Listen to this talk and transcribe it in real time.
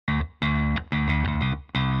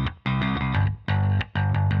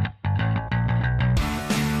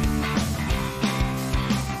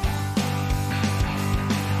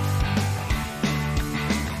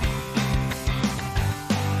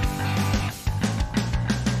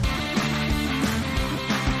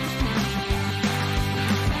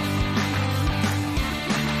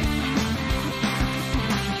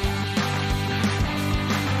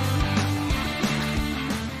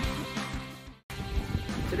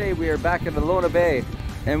Today we are back in the Lona Bay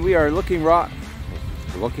and we are looking rocks?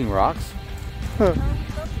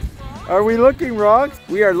 Are we looking rocks?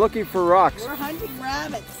 We are looking for rocks. We're hunting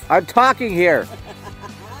rabbits. I'm talking here.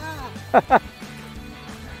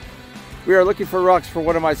 We are looking for rocks for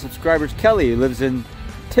one of my subscribers, Kelly, who lives in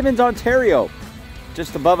Timmins, Ontario.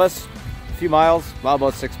 Just above us, a few miles, well,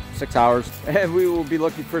 about six hours. And we will be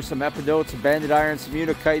looking for some epidotes, some banded iron, some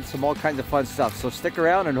unikites, some all kinds of fun stuff. So stick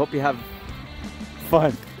around and hope you have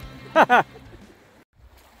fun.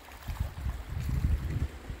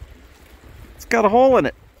 It's got a hole in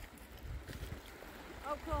it.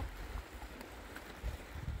 Oh, cool.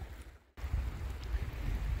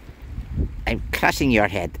 I'm crushing your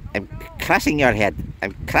head. I'm crushing your head.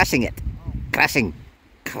 I'm crushing it. Crushing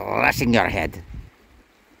your head.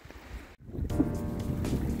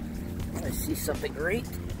 I see something right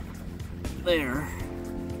there.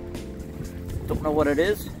 Don't know what it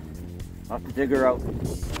is. I'll have to dig her out.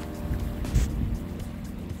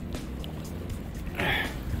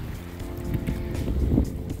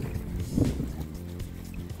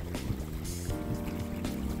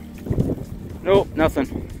 Nope,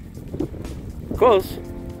 nothing. Close.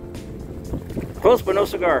 Close, but no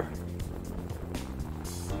cigar.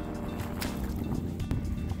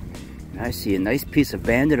 I see a nice piece of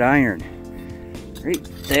banded iron right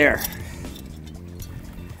there.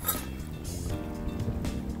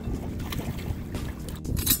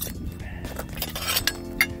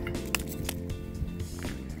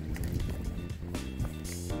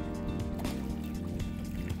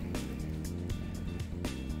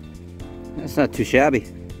 That's not too shabby.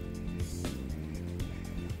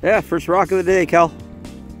 Yeah, first rock of the day, Cal.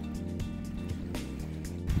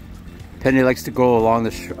 Penny likes to go along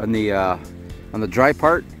on the dry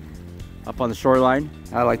part, up on the shoreline.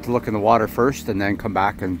 I like to look in the water first and then come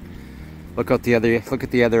back and look at the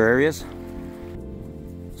other areas.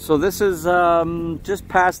 So this is just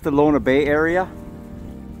past the Lona Bay area.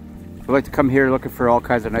 I like to come here looking for all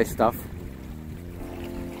kinds of nice stuff.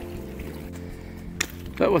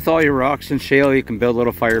 But with all your rocks and shale, you can build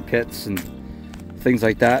little fire pits and things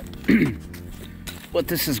like that. What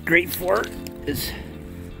this is great for is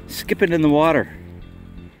skipping in the water.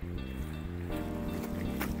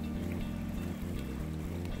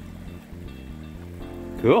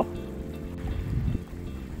 Cool.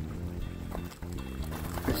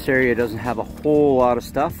 This area doesn't have a whole lot of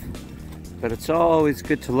stuff, but it's always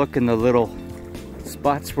good to look in the little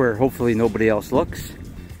spots where hopefully nobody else looks.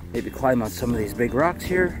 Maybe climb on some of these big rocks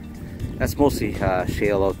here. That's mostly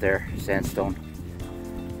shale out there, sandstone.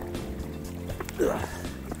 Ugh.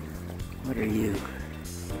 What are you?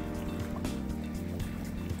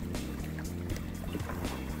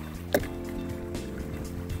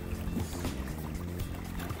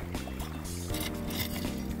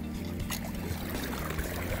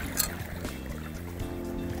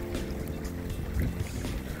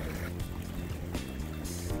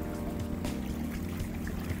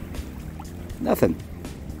 Nothing.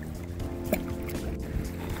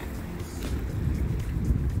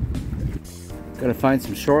 Gotta find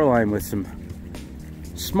some shoreline with some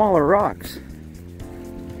smaller rocks.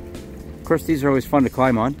 Of course, these are always fun to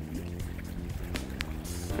climb on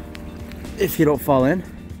if you don't fall in.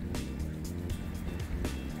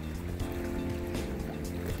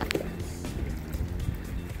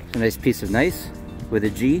 It's a nice piece of gneiss with a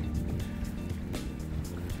G.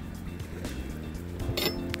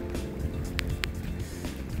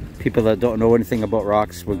 People that don't know anything about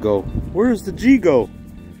rocks would go, where's the G go?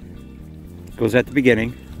 Goes at the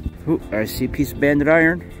beginning. Ooh, I see a piece of banded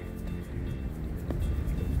iron.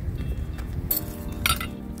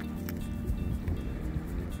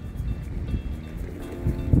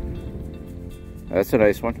 That's a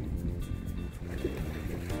nice one.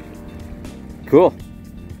 Cool.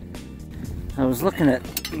 I was looking at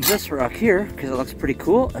this rock here because it looks pretty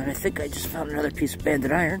cool, and I think I just found another piece of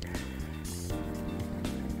banded iron.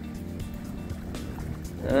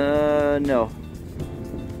 No.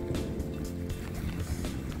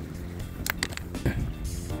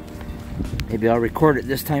 Maybe I'll record it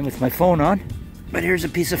this time with my phone on. But here's a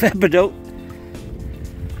piece of epidote.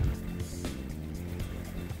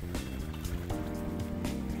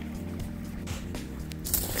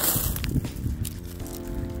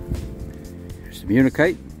 Here's some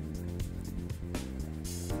unikite.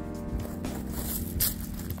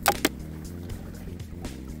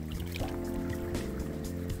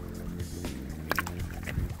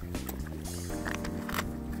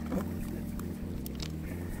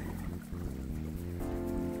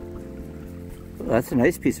 That's a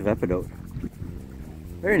nice piece of epidote.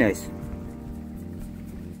 Very nice.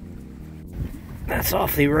 That's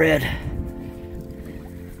awfully red.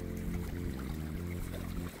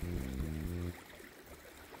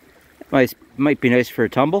 Might be nice for a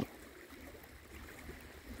tumble.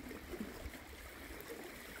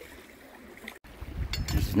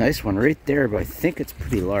 There's a nice one right there, but I think it's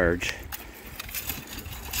pretty large.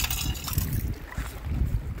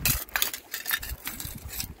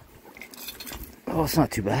 Oh, it's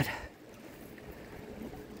not too bad.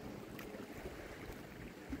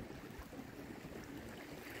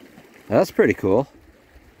 That's pretty cool.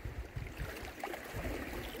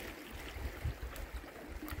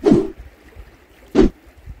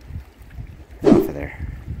 Off of there.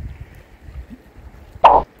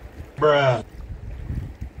 Bruh.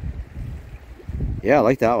 Yeah, I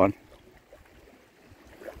like that one.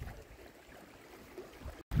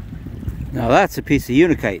 Now that's a piece of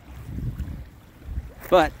unikite.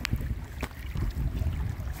 But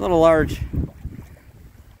it's a little large.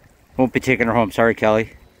 Won't be taking her home, sorry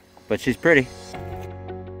Kelly. But she's pretty.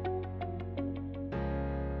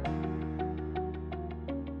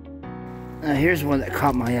 Now here's one that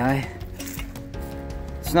caught my eye.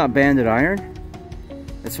 It's not banded iron.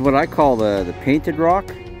 It's what I call the painted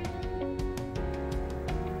rock.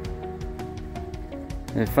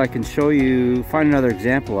 If I can show you, find another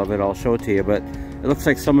example of it, I'll show it to you. But it looks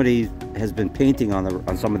like somebody has been painting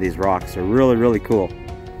on some of these rocks. They're really, really cool.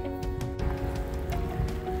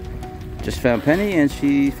 Just found Penny, and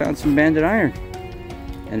she found some banded iron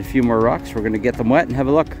and a few more rocks. We're gonna get them wet and have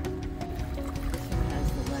a look. It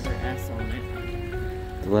has the letter S on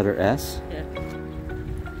it. The letter S? Yeah.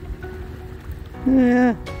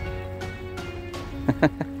 Yeah.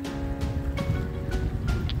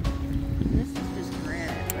 This is just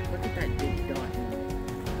granite, but look at that big dot.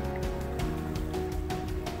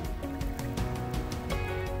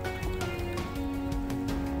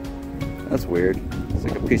 That's weird. It's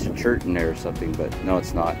like a piece of chert in there or something, but no,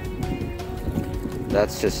 it's not.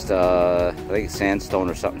 That's just, I think it's sandstone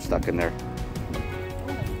or something stuck in there.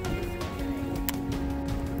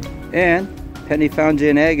 And Penny found you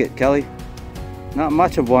an agate, Kelly. Not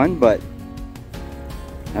much of one, but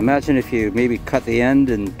imagine if you maybe cut the end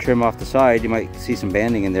and trim off the side, you might see some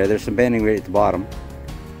banding in there. There's some banding right at the bottom.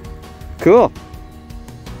 Cool.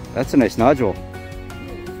 That's a nice nodule.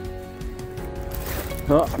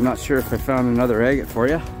 Oh, I'm not sure if I found another agate for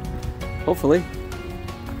you. Hopefully.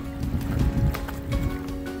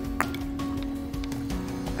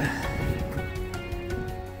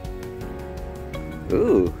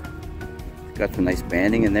 Ooh, got some nice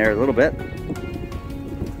banding in there a little bit.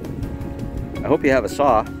 I hope you have a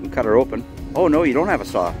saw and cut her open. Oh no, you don't have a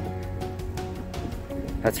saw.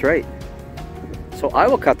 That's right. So I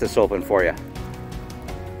will cut this open for you.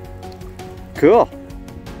 Cool.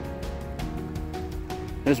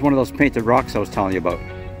 There's one of those painted rocks I was telling you about.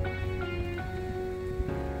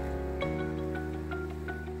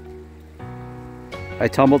 I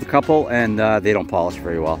tumbled a couple and they don't polish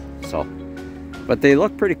very well, so. But they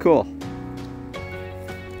look pretty cool.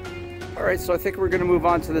 All right, so I think we're gonna move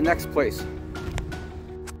on to the next place.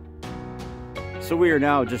 So we are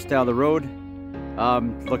now just down the road,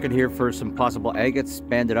 looking here for some possible agates,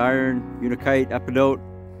 banded iron, unikite, epidote.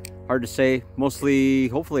 Hard to say, mostly,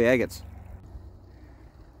 hopefully agates.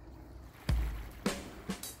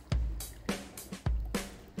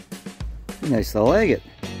 Nice little agate.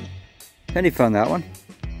 Penny found that one.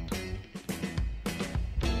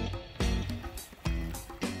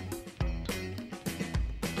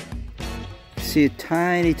 See a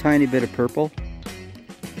tiny, tiny bit of purple.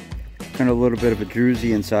 Kind of a little bit of a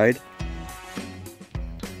druzy inside.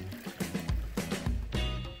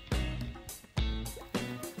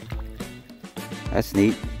 That's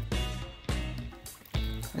neat.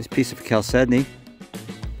 Nice piece of chalcedony.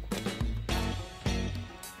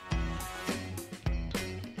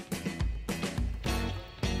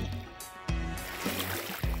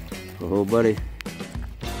 Oh, buddy.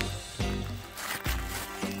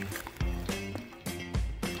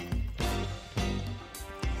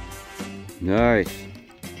 Nice.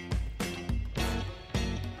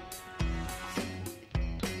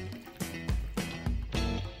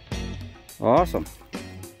 Awesome.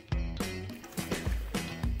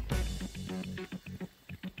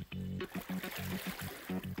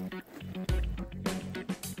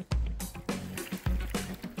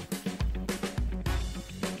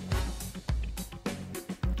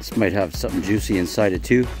 This might have something juicy inside it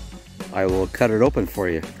too. I will cut it open for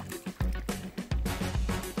you.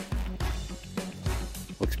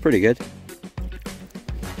 Looks pretty good.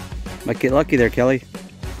 Might get lucky there, Kelly.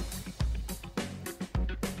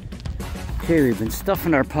 Okay, we've been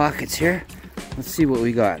stuffing our pockets here. Let's see what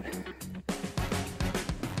we got.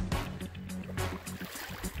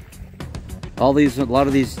 All these, a lot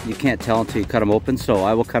of these you can't tell until you cut them open, so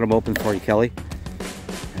I will cut them open for you, Kelly.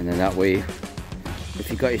 And then that way, if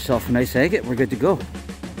you got yourself a nice agate, we're good to go.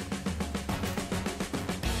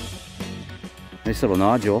 Nice little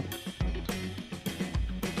nodule.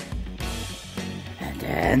 And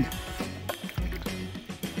then,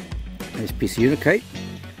 nice piece of unakite.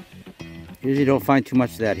 Usually don't find too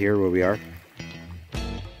much of that here where we are.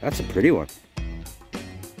 That's a pretty one.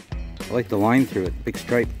 I like the line through it, big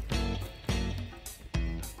stripe.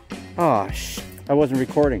 Oh, I wasn't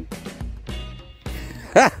recording.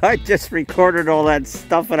 I just recorded all that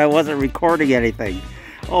stuff and I wasn't recording anything.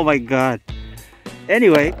 Oh my god.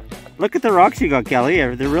 Anyway, look at the rocks you got, Kelly.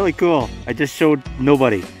 They're really cool. I just showed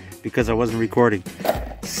nobody because I wasn't recording.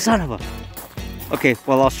 Son of a... Okay,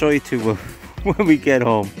 well, I'll show you two when we get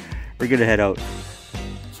home. We're gonna head out.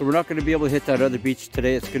 So we're not gonna be able to hit that other beach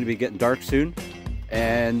today. It's gonna be getting dark soon.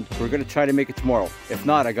 And we're gonna try to make it tomorrow. If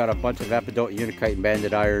not, I got a bunch of epidote, unakite, and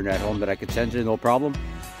banded iron at home that I could send you, no problem.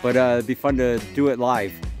 But it'd be fun to do it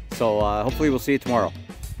live. So hopefully we'll see you tomorrow.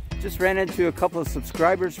 Just ran into a couple of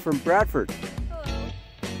subscribers from Bradford. Hello.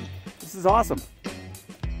 This is awesome.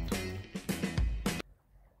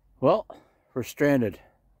 Well, we're stranded.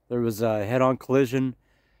 There was a head-on collision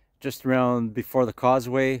just around before the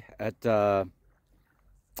causeway at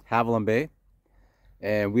Haviland Bay.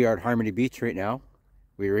 And we are at Harmony Beach right now.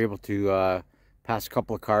 We were able to pass a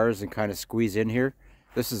couple of cars and kind of squeeze in here.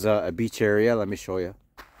 This is a beach area. Let me show you.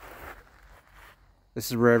 This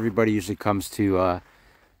is where everybody usually comes to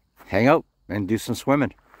hang out and do some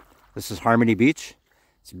swimming. This is Harmony Beach.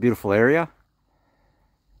 It's a beautiful area.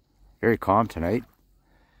 Very calm tonight.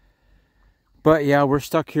 But yeah, we're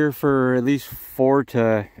stuck here for at least 4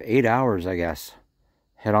 to 8 hours, I guess.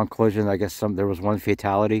 Head-on collision. I guess there was one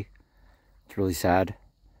fatality. It's really sad.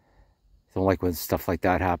 Don't like when stuff like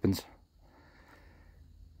that happens.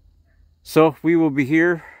 So we will be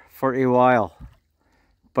here for a while,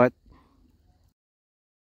 but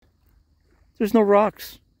there's no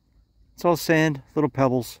rocks. It's all sand, little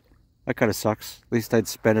pebbles. That kind of sucks. At least I'd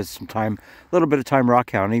spend some time, a little bit of time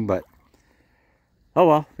rock hounding, but oh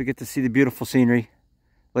well, we get to see the beautiful scenery.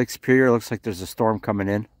 Lake Superior, looks like there's a storm coming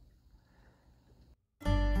in.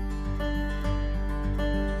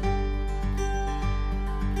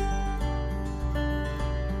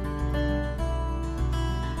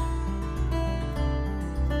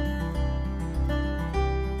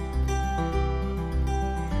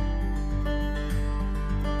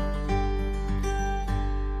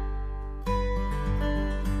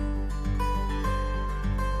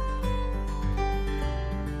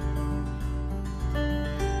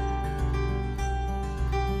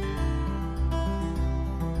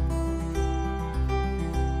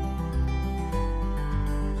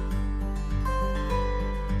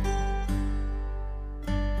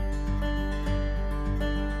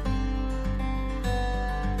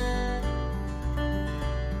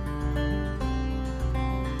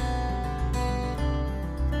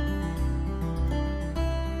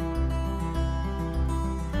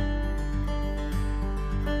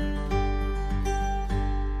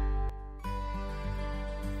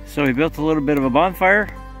 So we built a little bit of a bonfire,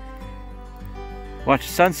 watch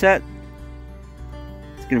the sunset.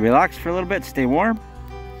 It's gonna relax for a little bit, stay warm,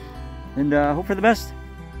 and hope for the best.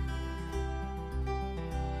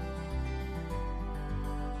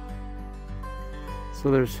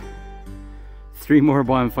 So there's 3 more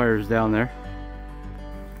bonfires down there.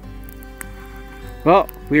 Well,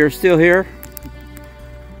 we are still here.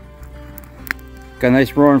 Got a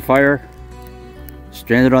nice roaring fire,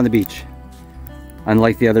 stranded on the beach.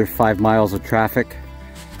 Unlike the other 5 miles of traffic,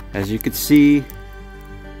 as you can see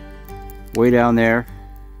way down there,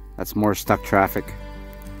 that's more stuck traffic.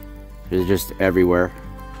 They're just everywhere.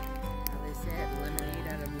 How they say it, lemonade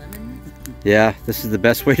out of lemons. Yeah, this is the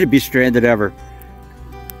best way to be stranded ever.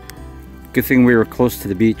 Good thing we were close to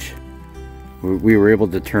the beach. We were able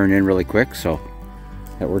to turn in really quick, so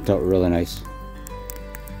that worked out really nice.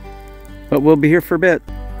 But we'll be here for a bit.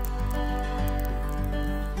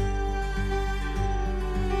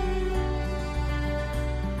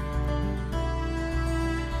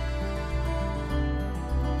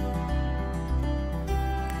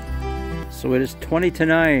 So it is 20 to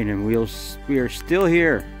 9 and we are still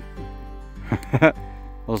here.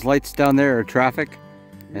 Those lights down there are traffic.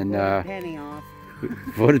 And Penny off.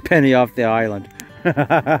 voted Penny off the island.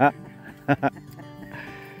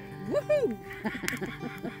 Woohoo!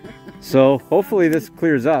 So hopefully this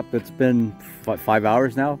clears up. It's been what, 5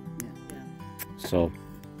 hours now? Yeah. So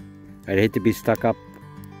I'd hate to be stuck up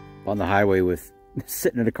on the highway with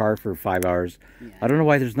sitting in a car for 5 hours. Yeah. I don't know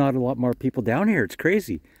why there's not a lot more people down here. It's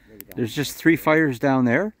crazy. There's just 3 fires down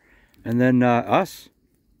there, and then us.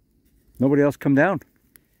 Nobody else come down.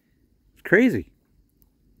 It's crazy.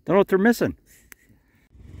 Don't know what they're missing.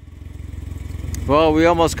 Well, we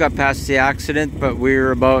almost got past the accident, but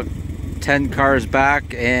we're about 10 cars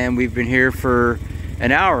back and we've been here for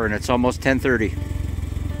an hour and it's almost 10:30.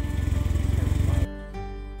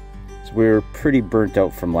 So we're pretty burnt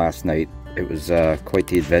out from last night. It was quite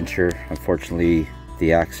the adventure. Unfortunately,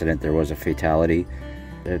 the accident, there was a fatality.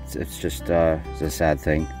 It's just it's a sad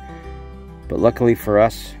thing. But luckily for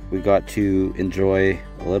us, we got to enjoy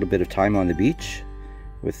a little bit of time on the beach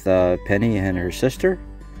with Penny and her sister,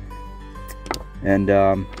 and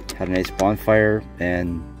had a nice bonfire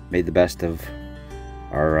and made the best of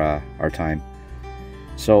our time.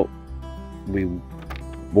 So we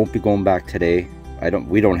won't be going back today.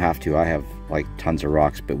 We don't have to. I have like tons of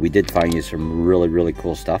rocks, but we did find you some really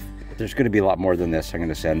cool stuff. There's going to be a lot more than this I'm going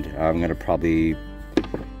to send. I'm going to probably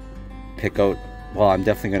pick out, well, I'm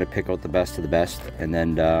definitely going to pick out the best of the best, and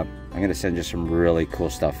then I'm going to send you some really cool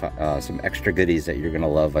stuff, some extra goodies that you're going to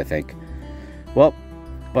love, I think. Well,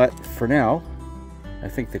 but for now, I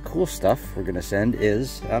think the cool stuff we're going to send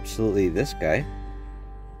is absolutely this guy.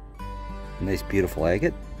 Nice beautiful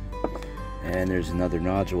agate. And there's another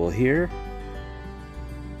nodule here.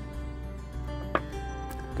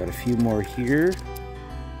 Got a few more here.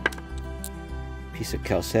 Piece of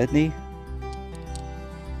chalcedony.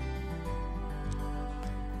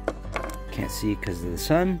 Can't see because of the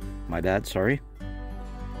sun. My bad, sorry.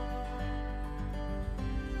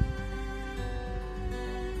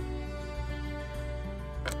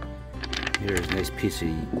 Here's a nice piece of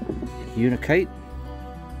unakite.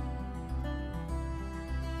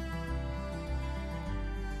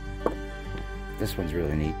 This one's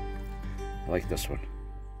really neat. I like this one.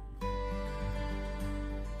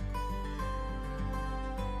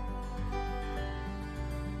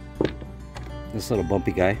 This little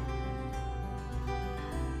bumpy guy.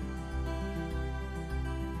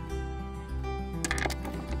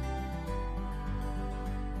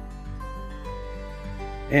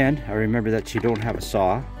 And I remember that you don't have a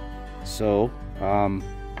saw, so I'm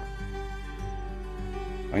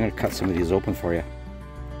going to cut some of these open for you.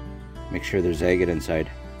 Make sure there's agate inside.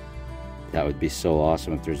 That would be so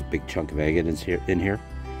awesome if there's a big chunk of agate in here.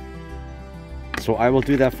 So I will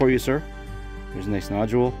do that for you, sir. There's a nice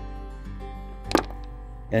nodule.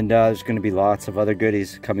 And there's going to be lots of other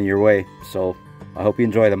goodies coming your way, so I hope you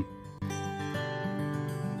enjoy them.